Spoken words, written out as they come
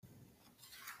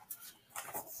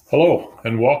Hello,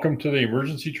 and welcome to the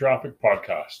Emergency Traffic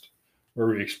Podcast, where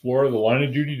we explore the line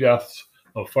of duty deaths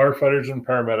of firefighters and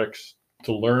paramedics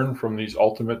to learn from these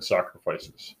ultimate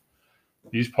sacrifices.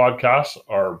 These podcasts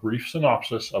are a brief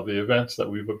synopsis of the events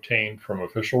that we've obtained from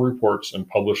official reports and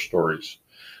published stories.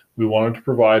 We wanted to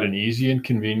provide an easy and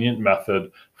convenient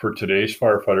method for today's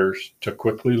firefighters to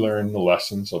quickly learn the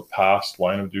lessons of past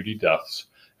line of duty deaths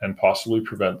and possibly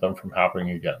prevent them from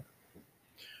happening again.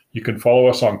 You can follow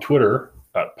us on Twitter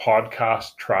at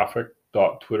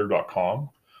podcasttraffic.twitter.com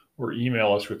or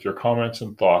email us with your comments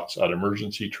and thoughts at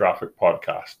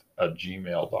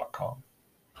emergencytrafficpodcast@gmail.com.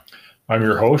 I'm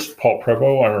your host, Paul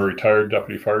Prevost. I'm a retired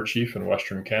Deputy Fire Chief in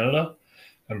Western Canada,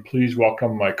 and please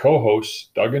welcome my co-hosts,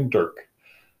 Doug and Dirk.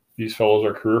 These fellows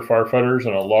are career firefighters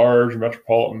in a large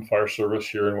metropolitan fire service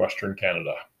here in Western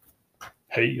Canada.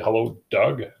 Hey, hello,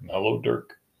 Doug, and hello,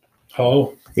 Dirk.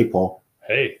 Hello. Hey, Paul.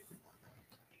 Hey.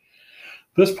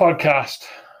 This podcast,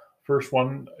 first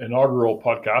one, inaugural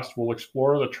podcast, will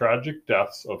explore the tragic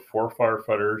deaths of 4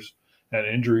 firefighters and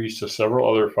injuries to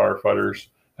several other firefighters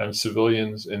and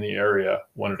civilians in the area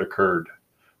when it occurred.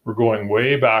 We're going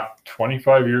way back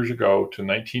 25 years ago to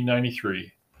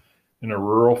 1993 in a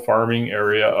rural farming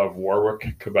area of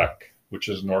Warwick, Quebec, which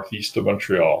is northeast of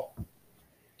Montreal.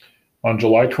 On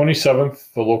July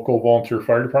 27th, the local volunteer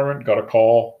fire department got a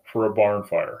call for a barn on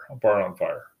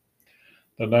fire.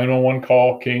 The 911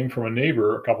 call came from a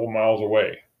neighbor a couple miles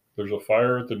away. There's a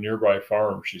fire at the nearby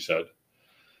farm, she said.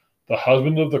 The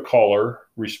husband of the caller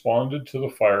responded to the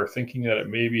fire thinking that it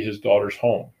may be his daughter's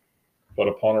home, but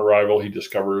upon arrival he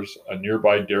discovers a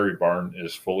nearby dairy barn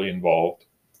is fully involved.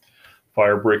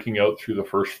 Fire breaking out through the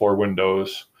first floor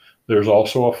windows. There's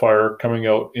also a fire coming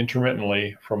out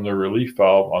intermittently from the relief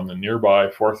valve on the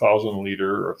nearby 4,000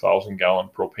 liter or 1,000-gallon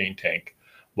propane tank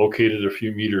located a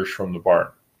few meters from the barn.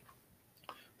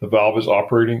 The valve is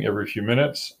operating every few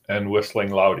minutes and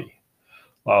whistling loudly.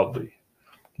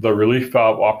 The relief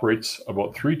valve operates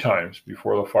about 3 times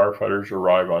before the firefighters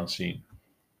arrive on scene.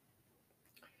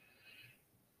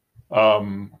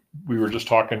 We were just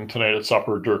talking tonight at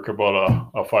supper, Dirk, about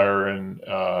a fire in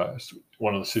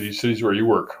one of the cities where you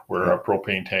work, where a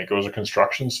propane tank, it was a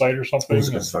construction site or something? It was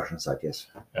a construction site, yes.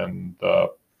 And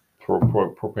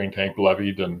propane tank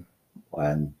levied and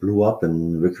blew up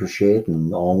and ricocheted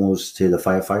and almost hit a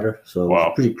firefighter. So It was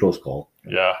a pretty close call.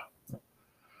 Yeah.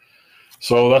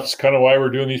 So that's kind of why we're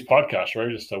doing these podcasts, right?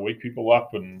 Just to wake people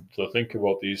up and to think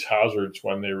about these hazards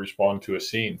when they respond to a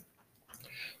scene.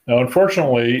 Now,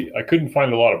 unfortunately, I couldn't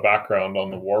find a lot of background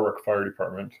on the Warwick Fire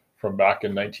Department from back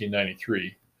in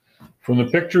 1993. From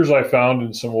the pictures I found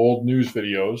in some old news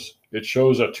videos, it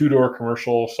shows a 2-door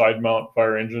commercial side mount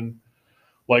fire engine,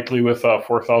 likely with a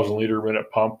 4,000 liter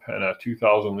minute pump and a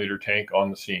 2,000 liter tank on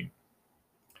the scene.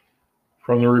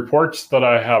 From the reports that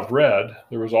I have read,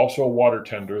 there was also a water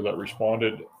tender that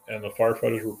responded, and the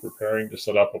firefighters were preparing to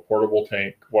set up a portable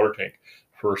water tank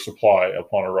for supply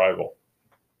upon arrival.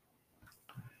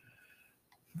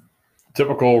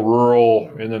 Typical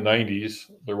rural in the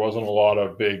 90s, there wasn't a lot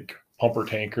of big pumper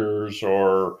tankers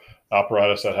or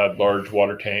apparatus that had large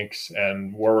water tanks,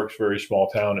 and Warwick's a very small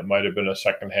town. It might have been a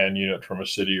secondhand unit from a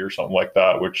city or something like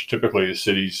that, which typically a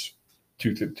city's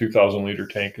 2,000 liter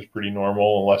tank is pretty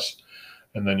normal,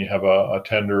 and then you have a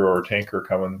tender or a tanker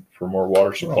coming for more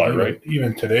water supply, right?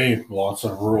 Even today, lots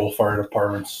of rural fire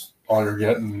departments, all you're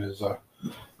getting is a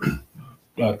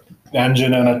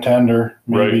engine and a tender,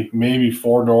 maybe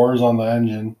 4 doors on the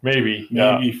engine, maybe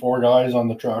 4 guys on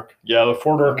the truck. Yeah, the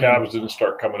 4-door cabs didn't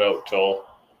start coming out till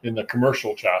in the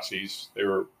commercial chassis. They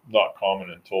were not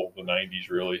common until the 90s,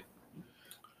 really.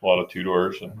 A lot of 2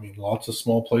 doors. Lots of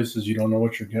small places, you don't know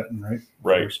what you're getting, right?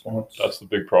 Right. Response. That's the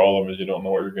big problem, is you don't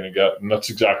know what you're going to get. And that's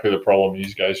exactly the problem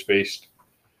these guys faced.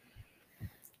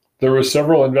 There were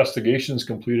several investigations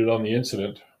completed on the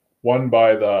incident, one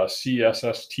by the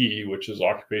CSST, which is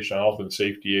Occupational Health and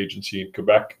Safety Agency in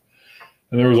Quebec.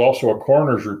 And there was also a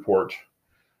coroner's report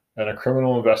and a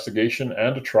criminal investigation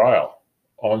and a trial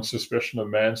on suspicion of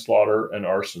manslaughter and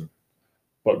arson.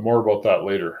 But more about that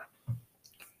later.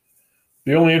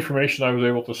 The only information I was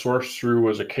able to source through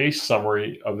was a case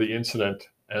summary of the incident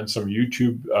and some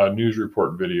YouTube news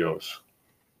report videos.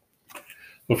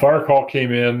 The fire call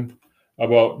came in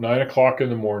about 9 o'clock in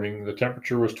the morning. The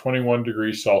temperature was 21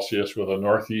 degrees Celsius with a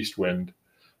northeast wind.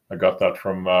 I got that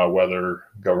from Weather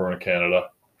Government of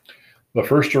Canada. The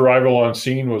first arrival on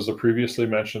scene was the previously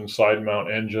mentioned side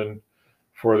mount engine.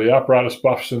 For the apparatus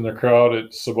buffs in the crowd,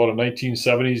 it's about a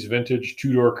 1970s vintage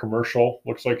 2-door commercial.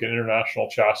 Looks like an international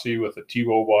chassis with a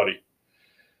T-bow body.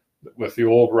 with the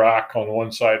old rack on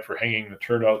one side for hanging the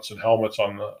turnouts and helmets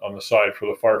on the side for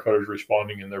the firefighters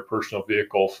responding in their personal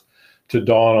vehicles to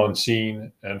dawn on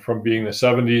scene. And from being the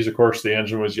 70s, of course, the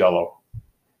engine was yellow.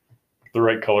 The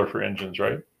right color for engines,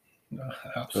 right?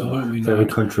 Absolutely very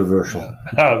not. Controversial.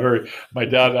 Very. My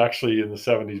dad actually in the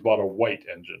 70s bought a white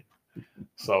engine.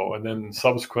 So, and then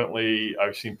subsequently,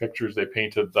 I've seen pictures. They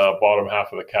painted the bottom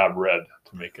half of the cab red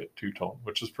to make it two-tone,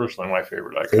 which is personally my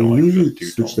favorite. I They kind of like usually the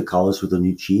two-tone. switch the colors with the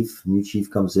new chief. New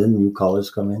chief comes in, new colors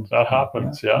come in. That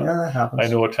happens, yeah. Yeah, that happens. I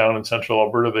know a town in central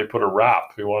Alberta, they put a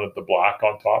wrap. They wanted the black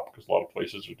on top because a lot of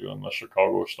places are doing the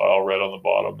Chicago style red on the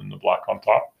bottom and the black on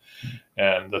top.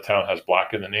 And the town has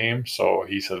black in the name. So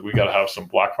he said, we got to have some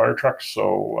black fire trucks.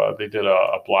 So they did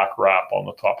a black wrap on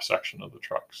the top section of the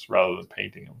trucks rather than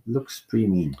painting them. Looks pretty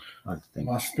mean, I think.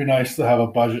 Must be nice to have a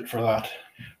budget for that.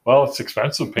 Well, it's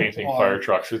expensive painting fire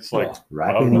trucks. It's like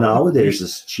wrapping nowadays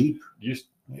is cheap.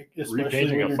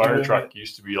 Repainting a fire truck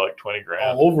used to be like 20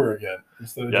 grand. All over again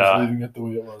instead of just leaving it the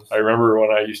way it was. I remember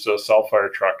when I used to sell fire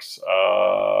trucks.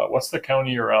 What's the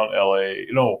county around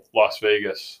LA? No, Las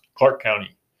Vegas, Clark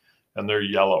County. And they're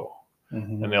yellow.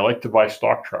 Mm-hmm. And they like to buy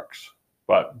stock trucks.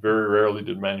 But very rarely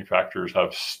did manufacturers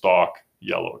have stock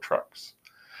yellow trucks.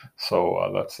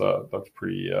 So that's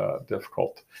pretty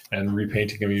difficult. And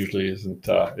repainting them usually isn't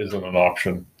an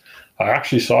option. I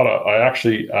actually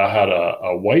had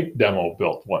a white demo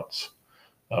built once,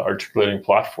 articulating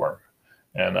platform,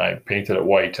 and I painted it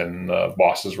white. And the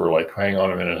bosses were like, "Hang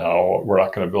on a minute, how we're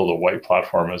not going to build a white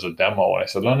platform as a demo?" And I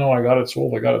said, "No, I got it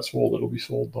sold. It'll be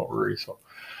sold. Don't worry." So,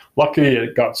 luckily,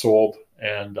 it got sold,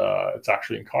 and it's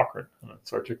actually in Cochrane, and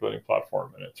it's articulating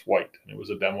platform, and it's white, and it was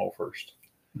a demo first.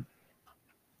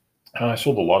 And I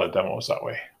sold a lot of demos that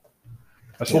way.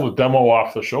 I sold a demo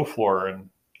off the show floor in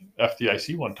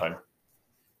FDIC one time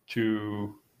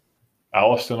to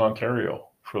Alliston, Ontario,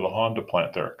 for the Honda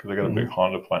plant there, because they got a big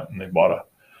Honda plant, and they bought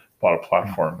a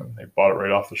platform, and they bought it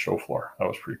right off the show floor. That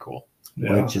was pretty cool.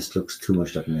 Yeah. It just looks too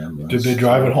much like an ambulance. Did they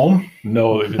drive it home?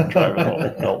 No, they didn't drive it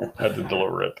home. No, had to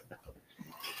deliver it.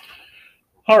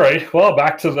 All right. Well,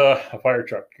 back to the fire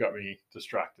truck. Got me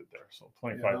distracted there. So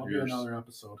 25 years. Be another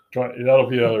episode. That'll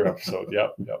be another episode.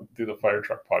 Yep. Do the fire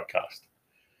truck podcast.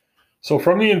 So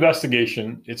from the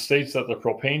investigation, it states that the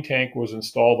propane tank was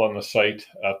installed on the site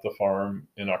at the farm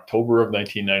in October of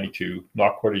 1992,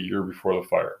 not quite a year before the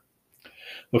fire.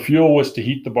 The fuel was to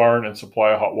heat the barn and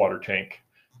supply a hot water tank.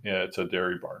 It's a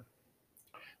dairy barn.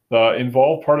 The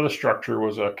involved part of the structure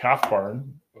was a calf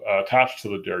barn attached to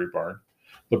the dairy barn.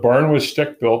 The barn was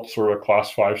stick-built, sort of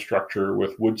class 5 structure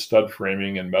with wood stud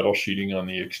framing and metal sheeting on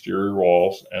the exterior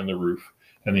walls and the roof,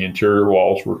 and the interior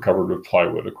walls were covered with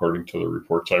plywood, according to the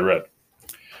reports I read.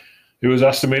 It was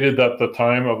estimated that at the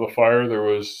time of the fire, there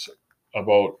was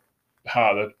the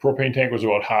propane tank was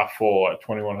about half full at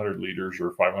 2,100 liters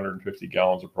or 550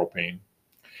 gallons of propane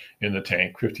in the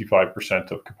tank,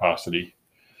 55% of capacity.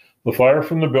 The fire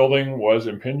from the building was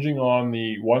impinging on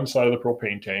the one side of the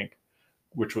propane tank,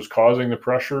 which was causing the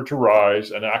pressure to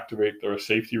rise and activate the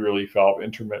safety relief valve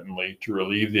intermittently to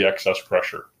relieve the excess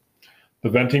pressure. The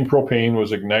venting propane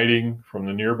was igniting from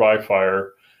the nearby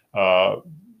fire,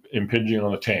 impinging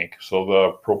on the tank. So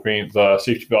the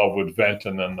safety valve would vent,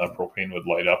 and then the propane would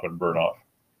light up and burn off.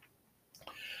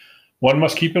 One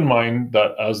must keep in mind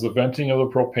that as the venting of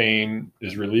the propane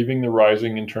is relieving the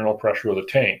rising internal pressure of the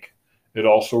tank, it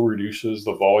also reduces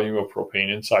the volume of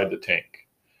propane inside the tank.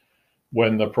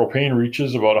 When the propane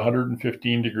reaches about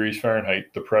 115 degrees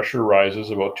Fahrenheit, the pressure rises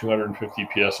about 250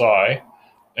 psi,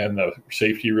 and the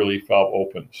safety relief valve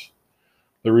opens.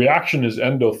 The reaction is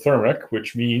endothermic,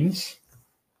 which means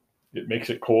it makes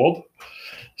it cold.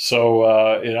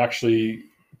 So it actually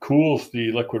cools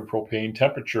the liquid propane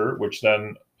temperature, which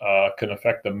then can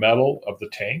affect the metal of the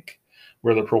tank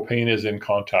where the propane is in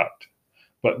contact,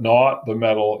 but not the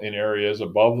metal in areas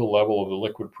above the level of the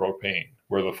liquid propane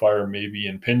where the fire may be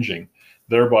impinging,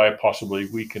 thereby possibly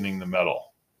weakening the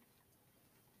metal.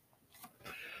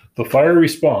 The fire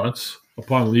response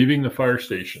upon leaving the fire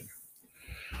station.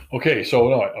 Okay,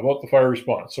 so about the fire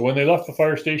response. So when they left the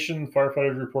fire station,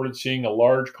 firefighters reported seeing a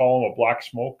large column of black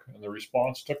smoke, and the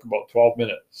response took about 12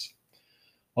 minutes.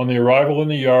 On the arrival in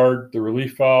the yard, the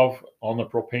relief valve on the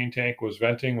propane tank was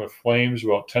venting with flames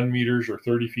about 10 meters or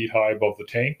 30 feet high above the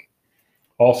tank.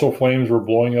 Also, flames were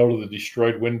blowing out of the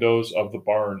destroyed windows of the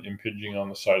barn, impinging on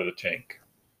the side of the tank.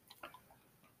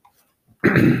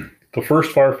 The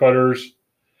first firefighters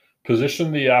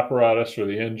positioned the apparatus or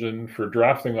the engine for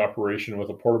drafting operation with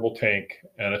a portable tank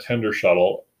and a tender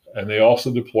shuttle, and they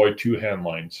also deployed 2 hand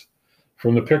lines.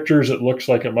 From the pictures, it looks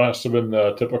like it must have been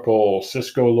the typical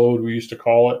Cisco load, we used to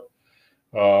call it,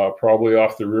 probably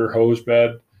off the rear hose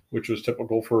bed, which was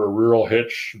typical for a rural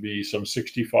hitch, be some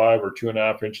 65 or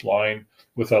 2.5-inch line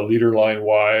with a leader line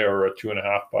Y or a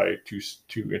 2.5 by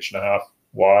 2.5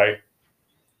 Y.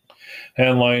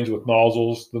 Hand lines with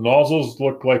nozzles. The nozzles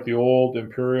look like the old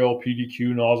Imperial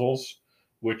PDQ nozzles,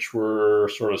 which were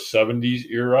sort of 70s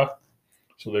era.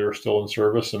 So they were still in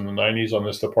service in the 90s on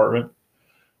this department.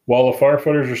 While the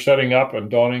firefighters are setting up and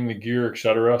donning the gear,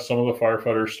 etc., some of the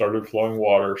firefighters started flowing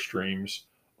water streams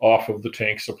off of the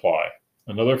tank supply.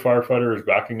 Another firefighter is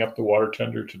backing up the water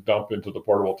tender to dump into the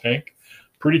portable tank.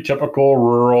 Pretty typical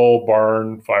rural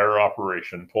barn fire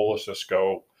operation. Pull a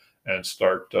Cisco and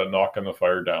start knocking the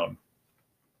fire down.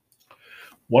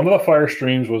 One of the fire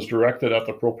streams was directed at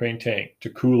the propane tank to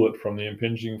cool it from the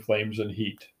impinging flames and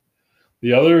heat.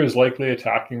 The other is likely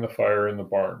attacking the fire in the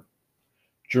barn.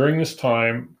 During this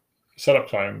setup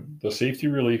time, the safety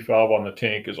relief valve on the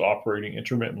tank is operating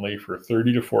intermittently for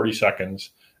 30 to 40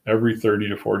 seconds every 30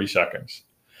 to 40 seconds.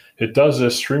 It does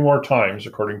this 3 more times,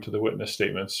 according to the witness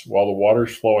statements, while the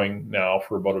water's flowing now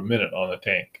for about a minute on the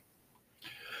tank.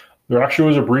 There actually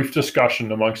was a brief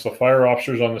discussion amongst the fire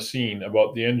officers on the scene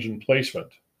about the engine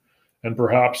placement, and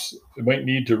perhaps it might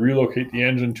need to relocate the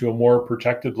engine to a more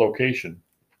protected location.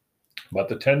 But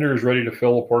the tender is ready to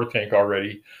fill the porta tank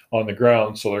already on the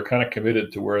ground, so they're kind of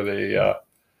committed to where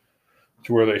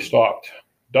they stopped.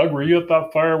 Doug, were you at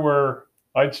that fire where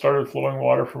I'd started flowing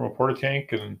water from a porta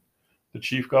tank and the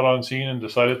chief got on scene and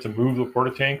decided to move the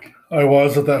porta tank? I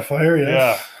was at that fire, yes.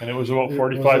 Yeah, and it was about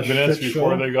 45 minutes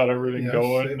before they got everything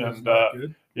going. And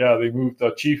they moved.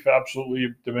 The chief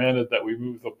absolutely demanded that we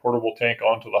move the portable tank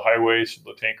onto the highway so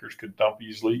the tankers could dump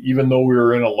easily, even though we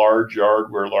were in a large yard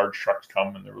where large trucks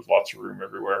come and there was lots of room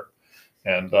everywhere.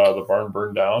 And the barn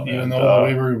burned down. Even though the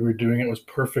way we were doing it was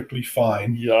perfectly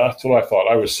fine. Yeah, that's what I thought.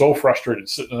 I was so frustrated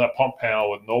sitting in that pump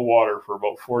panel with no water for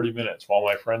about 40 minutes while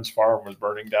my friend's farm was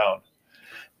burning down.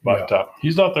 But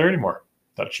he's not there anymore,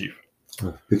 that chief.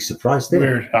 Big surprise there.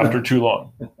 Weird. After too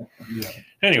long. Yeah.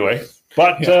 Anyway,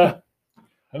 but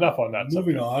enough on that.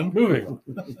 Moving on.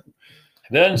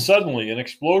 Then suddenly an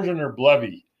explosion or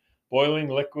blevy, boiling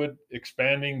liquid,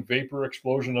 expanding vapor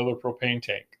explosion of the propane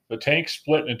tank. The tank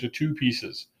split into 2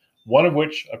 pieces, one of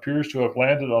which appears to have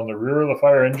landed on the rear of the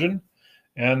fire engine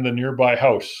and the nearby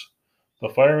house. The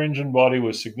fire engine body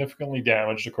was significantly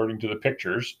damaged according to the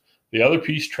pictures. The other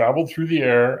piece traveled through the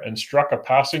air and struck a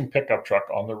passing pickup truck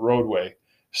on the roadway,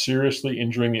 seriously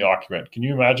injuring the occupant. Can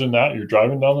you imagine that? You're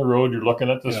driving down the road, you're looking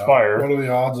at this fire. What are the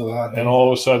odds of that? And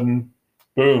all of a sudden,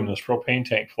 boom, this propane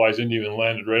tank flies into you and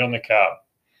landed right on the cab.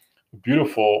 A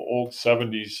beautiful old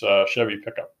 70s Chevy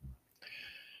pickup.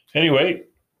 Anyway,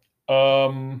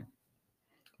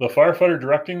 the firefighter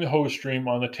directing the hose stream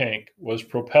on the tank was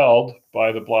propelled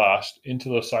by the blast into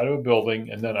the side of a building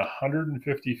and then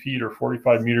 150 feet or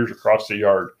 45 meters across the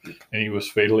yard, and he was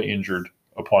fatally injured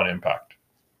upon impact.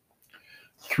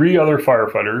 3 other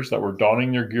firefighters that were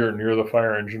donning their gear near the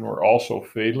fire engine were also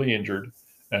fatally injured,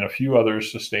 and a few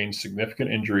others sustained significant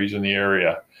injuries in the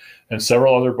area. And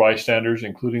several other bystanders,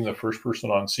 including the first person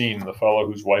on scene, the fellow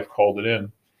whose wife called it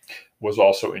in, was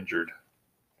also injured.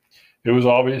 It was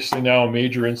obviously now a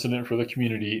major incident for the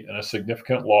community and a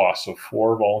significant loss of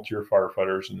 4 volunteer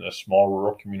firefighters in this small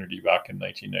rural community back in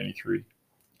 1993.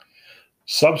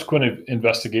 Subsequent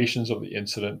investigations of the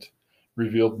incident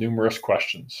revealed numerous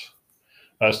questions.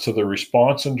 As to the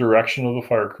response and direction of the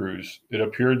fire crews, it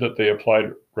appeared that they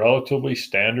applied relatively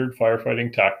standard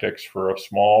firefighting tactics for a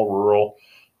small rural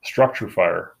structure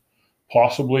fire,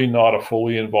 possibly not a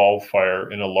fully involved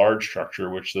fire in a large structure,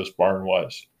 which this barn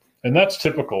was. And that's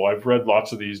typical. I've read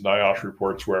lots of these NIOSH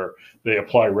reports where they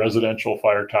apply residential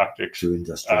fire tactics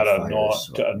at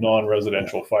a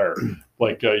non-residential fire.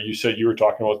 Like you said, you were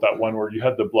talking about that one where you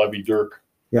had the Blevy Dirk.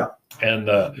 Yeah. And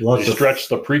they stretch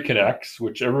the pre-connects,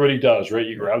 which everybody does, right?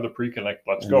 You grab the pre-connect,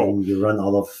 let's go. You run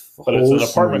out of but it's an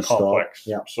apartment complex,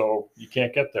 so you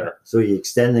can't get there. So you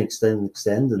extend, and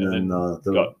then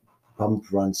the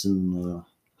pump runs in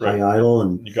high idle,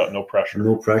 and you got no pressure,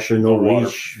 no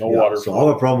reach, water. So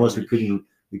our problem was we couldn't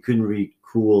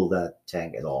recool that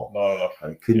tank at all. Not enough.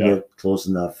 We couldn't get close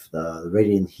enough. The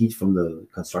radiant heat from the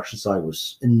construction site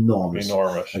was enormous.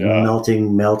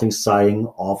 Melting siding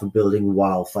off a building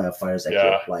while firefighters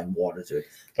actually applying water to it.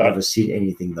 I've never seen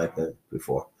anything like that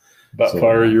before. That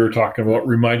fire you were talking about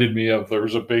reminded me of, there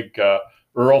was a big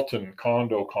Earlton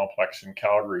condo complex in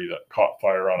Calgary that caught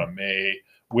fire on a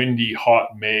windy,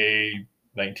 hot May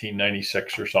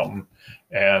 1996 or something,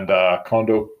 and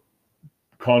condo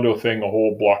thing, a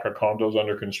whole block of condos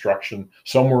under construction.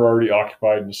 Some were already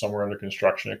occupied and some were under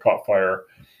construction. It caught fire,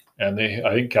 and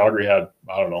I think Calgary had,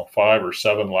 5 or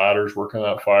 7 ladders working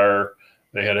on that fire.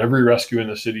 They had every rescue in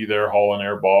the city there hauling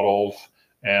air bottles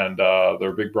and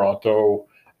their big Bronto.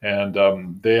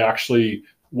 And they actually,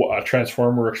 a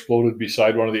transformer exploded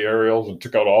beside one of the aerials and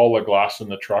took out all the glass in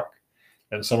the truck.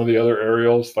 And some of the other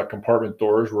aerials, the compartment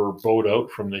doors were bowed out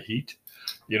from the heat,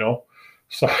 you know.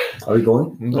 So are we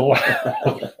going?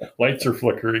 The lights are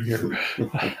flickering here.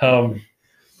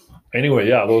 Anyway,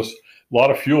 yeah, those a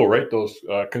lot of fuel, right? Those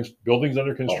buildings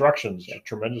under construction, a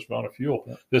tremendous amount of fuel.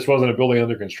 Yeah. This wasn't a building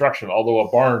under construction, although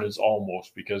a barn is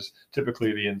almost, because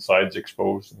typically the inside's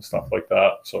exposed and stuff like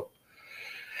that. So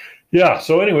yeah,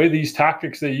 so anyway, these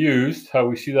tactics they used, how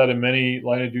we see that in many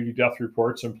line of duty death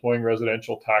reports, employing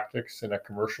residential tactics in a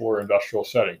commercial or industrial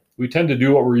setting. We tend to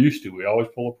do what we're used to. We always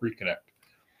pull a pre-connect.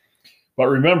 But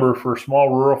remember, for a small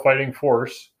rural fighting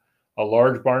force, a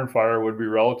large barn fire would be a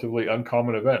relatively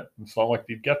uncommon event. It's not like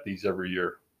they'd get these every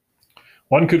year.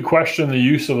 One could question the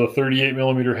use of the 38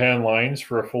 millimeter hand lines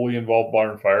for a fully involved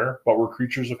barn fire, but we're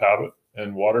creatures of habit,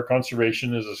 and water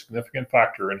conservation is a significant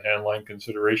factor in hand line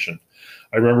consideration.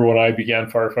 I remember when I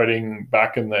began firefighting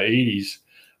back in the 80s,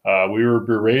 we were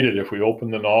berated if we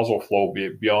opened the nozzle flow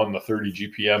beyond the 30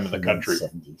 GPM in the country.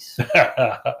 70s.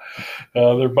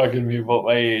 They're bugging me about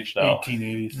my age now.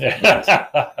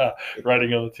 1880s.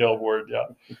 Riding on the tailboard, yeah.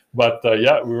 But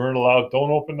yeah, we weren't allowed, don't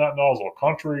open that nozzle.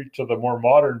 Contrary to the more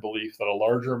modern belief that a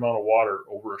larger amount of water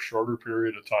over a shorter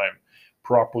period of time,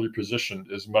 properly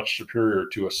positioned, is much superior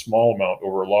to a small amount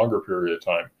over a longer period of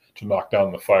time to knock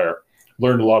down the fire.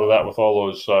 Learned a lot of that with all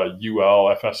those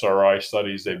UL, FSRI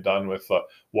studies they've done with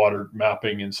water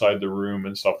mapping inside the room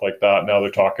and stuff like that. Now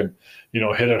they're talking,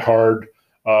 hit it hard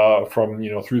from,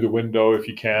 through the window if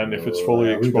you can, if it's fully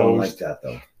exposed. We don't like that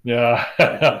though.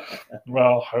 Yeah.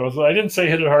 Well, I didn't say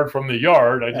hit it hard from the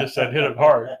yard. I just said hit it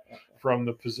hard from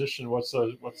the position. What's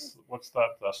that?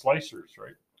 Slicers,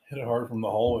 right? Hit it hard from the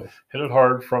hallway. Hit it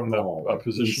hard from the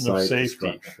position of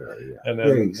safety, and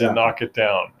then knock it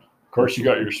down. Of course, you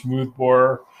got your smooth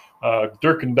bore.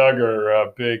 Dirk and Doug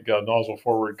are big nozzle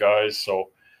forward guys.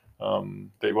 So,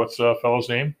 what's the fellow's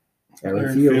name?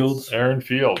 Aaron Fields. Aaron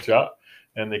Fields, yeah.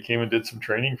 And they came and did some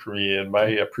training for me in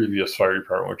my previous fire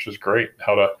department, which was great.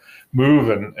 How to move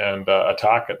and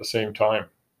attack at the same time.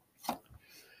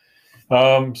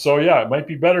 So yeah, it might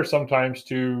be better sometimes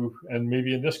to, and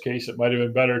maybe in this case, it might have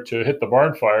been better to hit the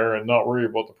barn fire and not worry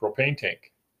about the propane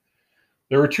tank.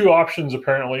 There were two options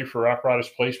apparently for apparatus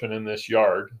placement in this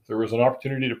yard. There was an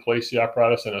opportunity to place the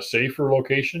apparatus in a safer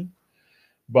location,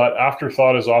 but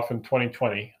afterthought is often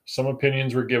 20/20. Some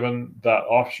opinions were given that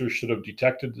officers should have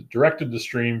directed the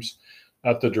streams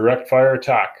at the direct fire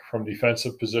attack from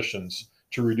defensive positions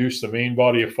to reduce the main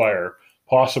body of fire,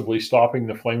 possibly stopping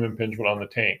the flame impingement on the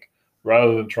tank,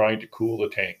 rather than trying to cool the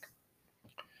tank.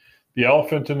 The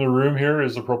elephant in the room here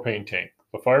is the propane tank.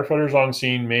 The firefighters on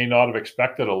scene may not have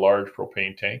expected a large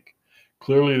propane tank.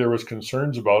 Clearly, there was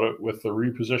concerns about it with the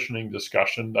repositioning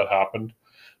discussion that happened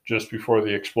just before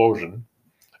the explosion,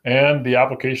 and the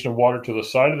application of water to the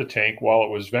side of the tank while it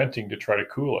was venting to try to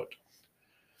cool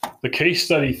it. The case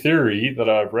study theory that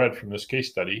I've read from this case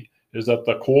study is that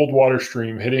the cold water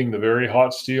stream hitting the very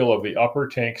hot steel of the upper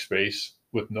tank space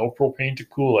with no propane to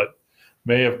cool it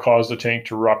may have caused the tank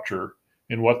to rupture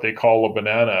in what they call a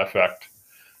banana effect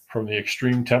from the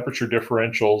extreme temperature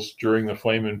differentials during the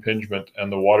flame impingement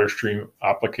and the water stream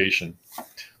application.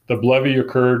 The BLEVE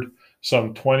occurred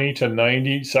some 20 to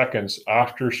 90 seconds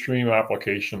after stream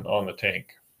application on the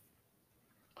tank.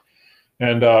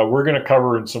 And we're going to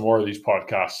cover in some more of these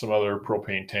podcasts some other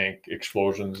propane tank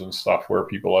explosions and stuff where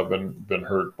people have been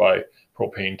hurt by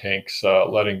propane tanks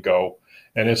letting go.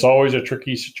 And it's always a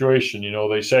tricky situation.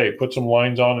 They say put some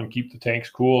lines on and keep the tanks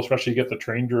cool, especially get the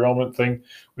train derailment thing.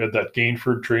 We had that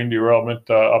Gainford train derailment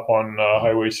up on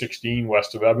Highway 16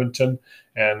 west of Edmonton,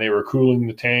 and they were cooling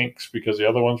the tanks because the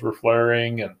other ones were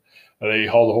flaring, and they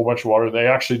hauled a whole bunch of water. They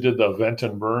actually did the vent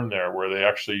and burn there, where they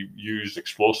actually used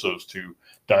explosives to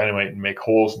dynamite and make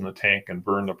holes in the tank and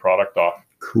burn the product off.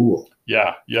 Cool.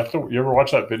 Yeah, you ever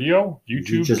watch that video? YouTube,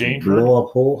 you just Gainford? Blow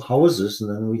up whole houses, and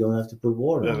then we don't have to put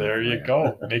water on. There you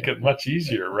go. Make it much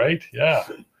easier, right? Yeah.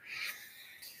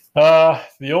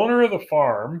 The owner of the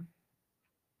farm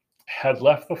had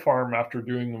left the farm after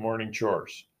doing the morning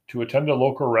chores to attend a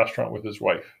local restaurant with his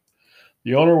wife.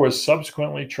 The owner was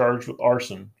subsequently charged with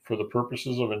arson for the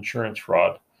purposes of insurance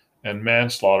fraud and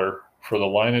manslaughter for the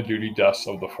line of duty deaths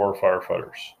of the 4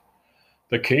 firefighters.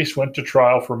 The case went to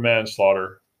trial for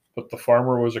manslaughter, but the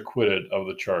farmer was acquitted of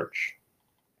the charge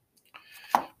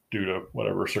due to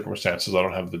whatever circumstances. I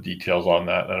don't have the details on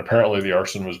that. And apparently the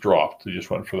arson was dropped. He just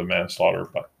went for the manslaughter,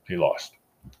 but he lost,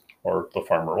 or the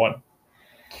farmer won.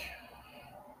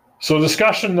 So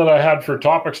discussion that I had for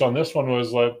topics on this one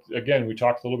was like, again, we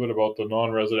talked a little bit about the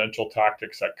non-residential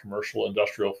tactics at commercial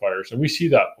industrial fires. And we see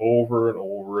that over and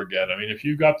over again. I mean, if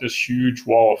you've got this huge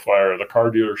wall of fire, the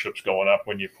car dealership's going up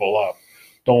when you pull up,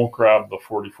 don't grab the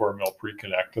 44 mil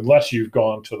pre-connect unless you've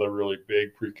gone to the really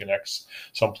big pre-connects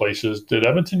some places. Did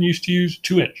Edmonton used to use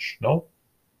 2-inch? No?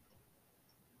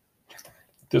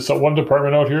 This one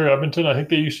department out here, Edmonton, I think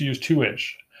they used to use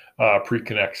 2-inch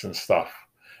pre-connects and stuff.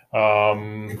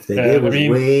 If they did, it was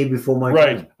way before my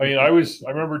time. I mean, I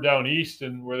remember down east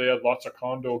and where they had lots of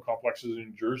condo complexes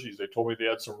in Jersey. They told me they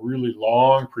had some really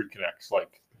long pre-connects,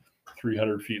 like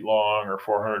 300 feet long or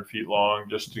 400 feet long,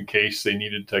 just in case they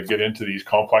needed to get into these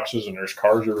complexes and there's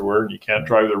cars everywhere and you can't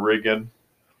drive the rig in.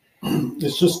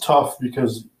 It's just tough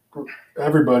because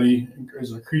everybody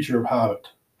is a creature of habit.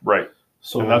 Right.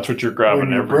 So and that's what you're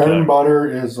grabbing every bread time. And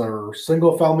butter is a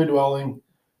single family dwelling.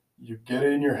 You get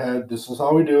it in your head. This is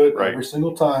how we do it every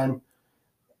single time.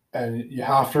 And you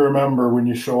have to remember when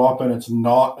you show up and it's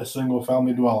not a single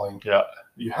family dwelling. Yeah.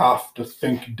 You have to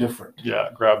think different. Yeah.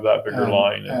 Grab that bigger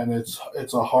line. And it's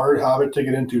a hard habit to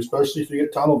get into, especially if you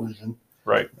get tunnel vision.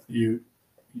 Right. You're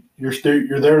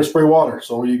there to spray water.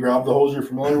 So you grab the hose you're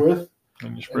familiar with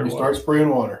and you start spraying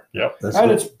water. Yeah.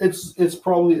 And it's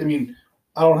probably, I mean,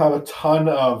 I don't have a ton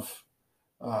of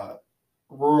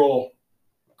rural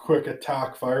quick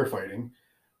attack firefighting,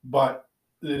 but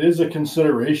it is a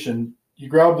consideration. You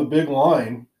grab the big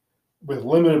line with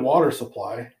limited water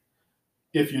supply.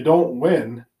 If you don't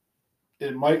win,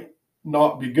 it might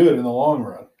not be good in the long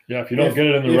run. Yeah, if you don't get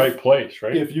it in the right place,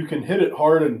 right? If you can hit it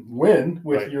hard and win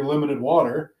with your limited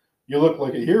water, you look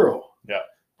like a hero. Yeah.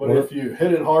 But if you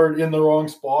hit it hard in the wrong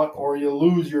spot or you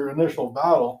lose your initial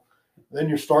battle, then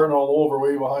you're starting all over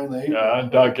way behind the 8. Yeah, and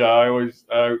Doug, I always,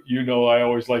 I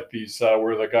always like these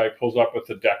where the guy pulls up with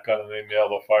the deck gun and they nail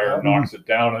the fire and knocks it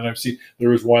down. And I've seen there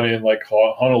was one in like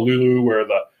Honolulu where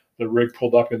the rig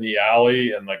pulled up in the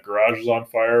alley and the garage is on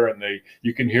fire and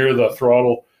you can hear the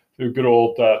throttle, the good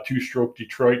old 2-stroke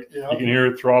Detroit. Yeah. You can hear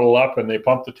it throttle up and they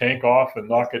pump the tank off and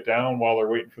knock it down while they're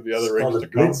waiting for the other rigs to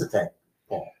come. Blitz attack.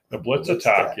 The blitz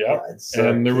attack, yeah.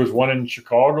 And there was one in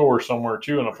Chicago or somewhere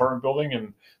too, an apartment building,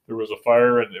 and there was a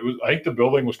fire, and I think the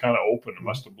building was kind of open. It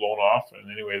must have blown off, and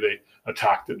anyway, they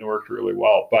attacked it and it worked really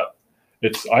well. But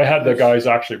I had the guys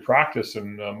actually practice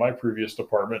in my previous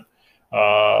department.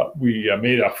 We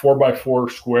made a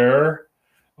 4x4 square,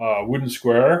 wooden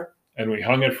square, and we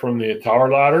hung it from the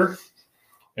tower ladder,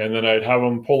 and then I'd have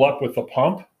them pull up with the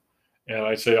pump. And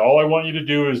I say, all I want you to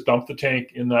do is dump the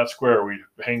tank in that square. We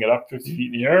hang it up 50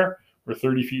 feet in the air or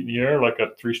 30 feet in the air, like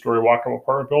a 3-story walk-up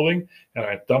apartment building. And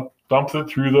I dump it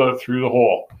through the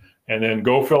hole and then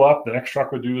go fill up. The next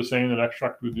truck would do the same. The next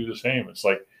truck would do the same. It's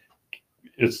like,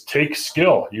 it takes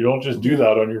skill. You don't just do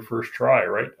that on your first try,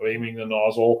 right? Aiming the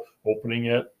nozzle, opening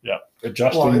it. Yeah.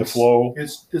 Adjusting the flow.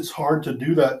 It's hard to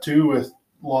do that too with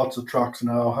lots of trucks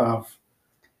now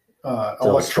have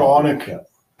electronic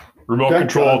remote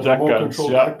control deck guns.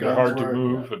 Yeah, they're hard to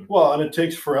move. And it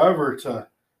takes forever to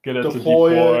get it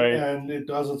deploy it, and it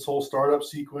does its whole startup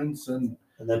sequence. And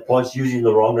then points usually in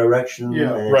the wrong direction.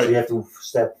 Yeah, and so you have to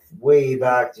step way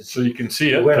back so you can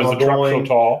see it because the truck's so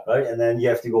tall. Right, and then you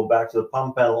have to go back to the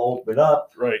pump panel, open it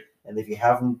up. Right. And if you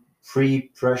haven't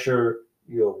pre-pressure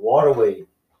your waterway,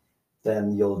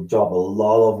 then you'll drop a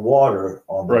lot of water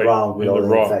on the ground. In the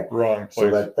wrong place.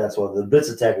 So that's what the blitz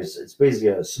attack is. It's basically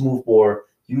a smooth bore,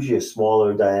 usually a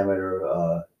smaller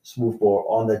diameter smooth bore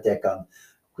on the deck gun,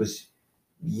 because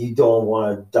you don't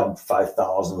want to dump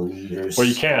 5,000 liters. Well,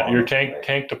 you can't. Your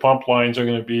tank to pump lines are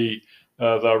going to be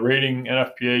the rating,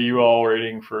 NFPA UL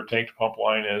rating for tank to pump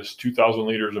line is 2,000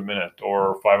 liters a minute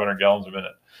or 500 gallons a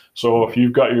minute. So if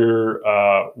you've got your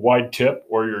wide tip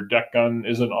or your deck gun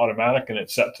isn't automatic and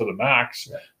it's set to the max,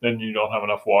 then you don't have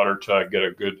enough water to get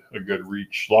a good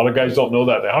reach. A lot of guys don't know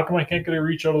that. How come I can't get a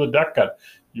reach out of the deck gun?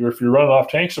 If you're running off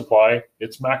tank supply,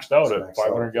 it's maxed out at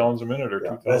 500 gallons a minute or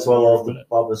 2,000 That's why a lot of the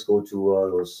publics go to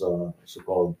those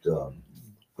so-called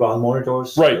ground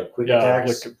monitors. Right. Quick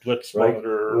attacks. Like a blitz right?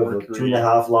 monitor. With a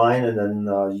 2.5 line, and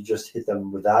then you just hit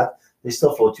them with that. They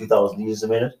still flow 2,000 liters a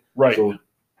minute. Right. So,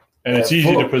 and it's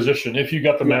easy to position if you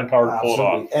got the manpower to pull it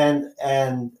off.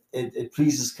 And it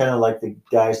pleases kind of like the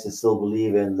guys that still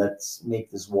believe in let's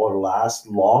make this water last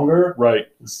longer. Right.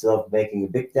 Instead of making a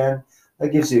big dent. That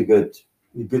gives you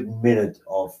a good minute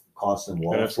of constant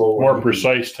water flow. More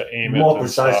precise to aim it. More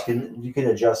precise. You can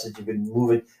adjust it. You can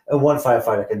move it. And one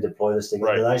firefighter can deploy this thing.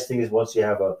 Right. And the nice thing is once you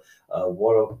have a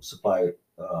water supply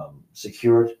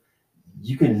secured,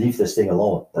 you can leave this thing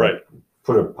alone. Right.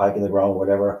 put a pipe in the ground,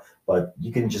 whatever, but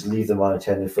you can just leave them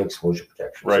unattended for exposure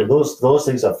protection. Right. So those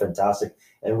things are fantastic,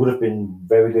 and would have been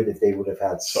very good if they would have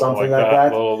had something like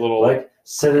that. Little right?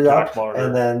 Set it up, monitor.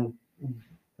 and then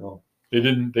they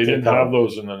didn't have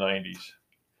those in the 90s.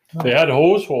 No. They had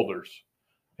hose holders.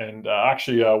 And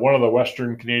actually, one of the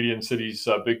Western Canadian cities,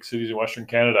 big cities in Western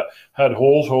Canada, had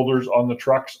hose holders on the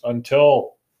trucks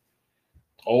until,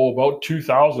 about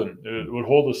 2000. It would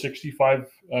hold a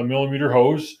 65 millimeter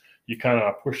hose. You kind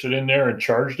of pushed it in there and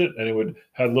charged it, and it would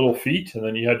have little feet, and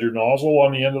then you had your nozzle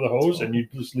on the end of the hose, and you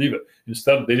just leave it.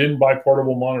 Instead, they didn't buy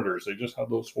portable monitors. They just had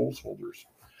those hose holders,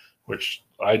 which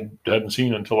I hadn't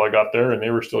seen until I got there, and they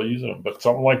were still using them. But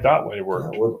something like that way it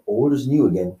worked. Yeah, well, old is new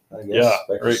again, I guess. Yeah,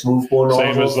 like right. Smooth bore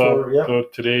same as the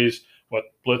today's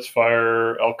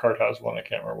Blitzfire. Elkhart has one. I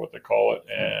can't remember what they call it.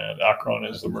 And Akron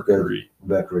is the Mercury.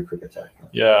 Mercury Quick Attack.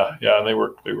 Yeah, and they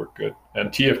work good. And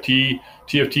TFT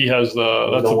has that's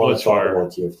a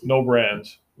Blitzfire. No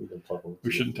brands.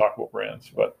 We shouldn't talk about brands,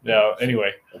 but yeah.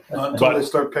 Anyway, not until they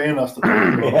start paying us to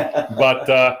talk about.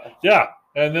 But yeah.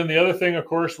 And then the other thing, of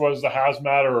course, was the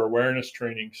hazmat or awareness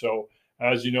training. So,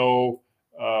 as you know,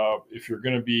 if you're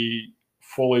going to be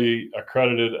fully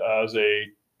accredited as a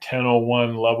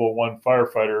 1001 level 1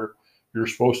 firefighter, you're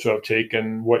supposed to have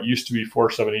taken what used to be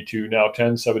 472, now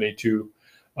 1072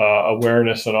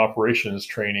 awareness and operations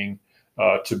training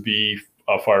to be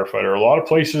a firefighter. A lot of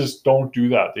places don't do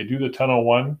that. They do the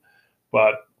 1001,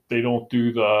 but they don't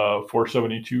do the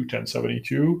 472,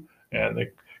 1072, and they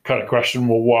kind of question,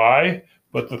 well, why?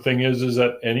 But the thing is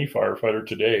that any firefighter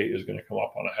today is going to come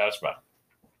up on a hazmat,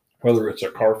 whether it's a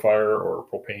car fire or a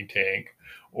propane tank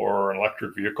or an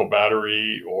electric vehicle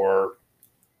battery or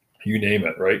you name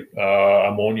it, right?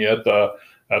 Ammonia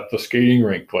at the skating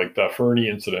rink, like the Fernie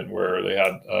incident where they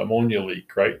had ammonia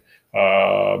leak, right?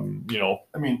 I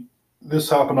mean, this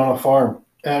happened on a farm.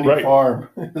 Any farm.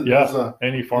 Yeah,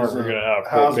 any farm you're going to have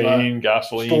propane,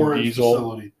 gasoline, diesel.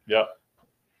 Facility. Yeah.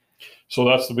 So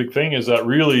that's the big thing, is that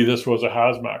really this was a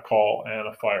hazmat call and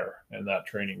a fire, and that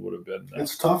training would have been.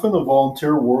 It's tough in the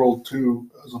volunteer world too,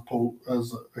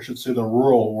 as I should say, the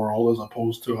rural world, as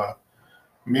opposed to a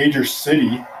major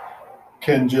city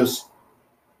can just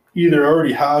either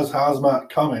already has hazmat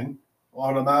coming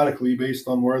automatically based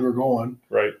on where they're going,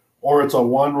 right? Or it's a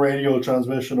one radio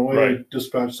transmission away, right.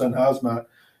 Dispatch send hazmat.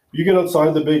 You get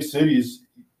outside the big cities,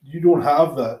 you don't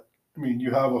have that. I mean,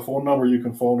 you have a phone number you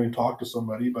can phone and talk to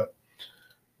somebody, but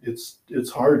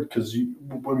it's hard because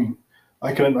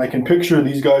I can picture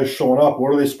these guys showing up.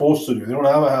 What are they supposed to do? They don't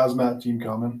have a hazmat team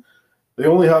coming. They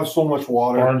only have so much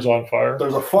water. Barn's on fire.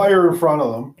 There's a fire in front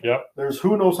of them. Yep. There's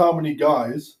who knows how many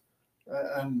guys,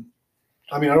 and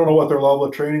I mean, I don't know what their level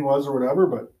of training was or whatever,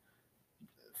 but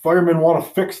firemen want to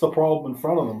fix the problem in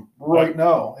front of them right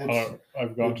now.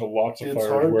 I've gone to lots of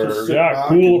fires where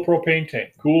cool a propane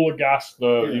tank, cool a gas,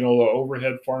 the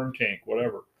overhead farm tank,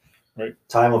 whatever. Right.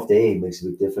 Time of day makes a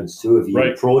big difference too. If you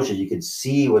approach it, you can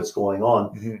see what's going on.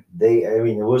 Mm-hmm.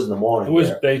 It was in the morning. It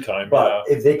was daytime. But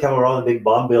if they come around a big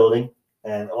bomb building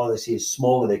and all they see is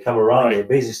smoke, and they come around, they're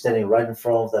basically standing right in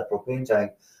front of that propane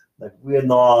tank. Like we're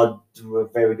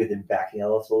very good in backing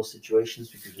out of those situations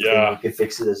because we can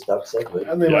fix it, as Doug said. Right?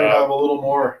 And they might have a little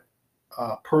more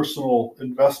personal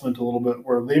investment, a little bit,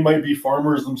 where they might be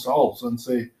farmers themselves and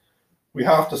say, "We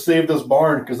have to save this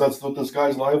barn because that's what this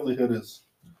guy's livelihood is."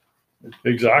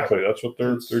 Exactly, that's what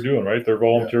they're doing, right? They're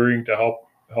volunteering to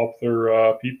help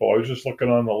their people. I was just looking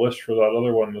on the list for that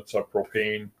other one that's a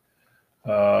propane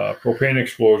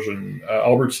explosion,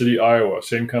 Albert City, Iowa,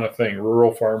 same kind of thing.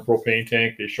 Rural farm propane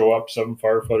tank. They show up. 7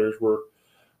 firefighters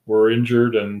were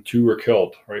injured and 2 were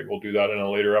killed. Right, we'll do that in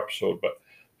a later episode, but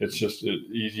it's just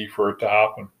easy for it to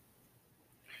happen.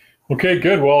 Okay,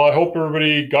 good. Well, I hope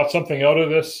everybody got something out of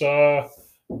this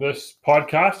this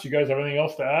podcast. You guys have anything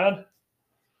else to add?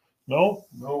 No.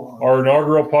 Our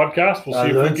inaugural podcast. We'll see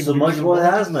if we can so much about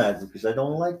hazmat because I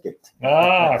don't like it.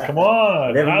 Come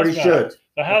on. Everybody should.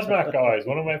 The Hazmat Guys,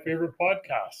 one of my favorite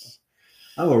podcasts.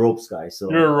 I'm a ropes guy, so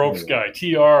you're a ropes guy.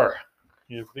 TR,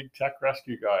 you're a big tech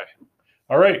rescue guy.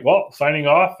 All right. Well, signing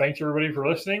off. Thanks everybody for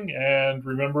listening, and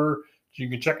remember you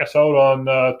can check us out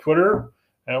on Twitter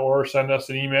or send us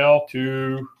an email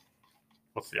to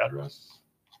what's the address?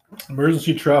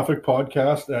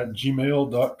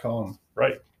 emergencytrafficpodcast@gmail.com.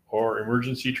 Right. Or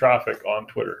emergency traffic on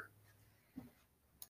Twitter.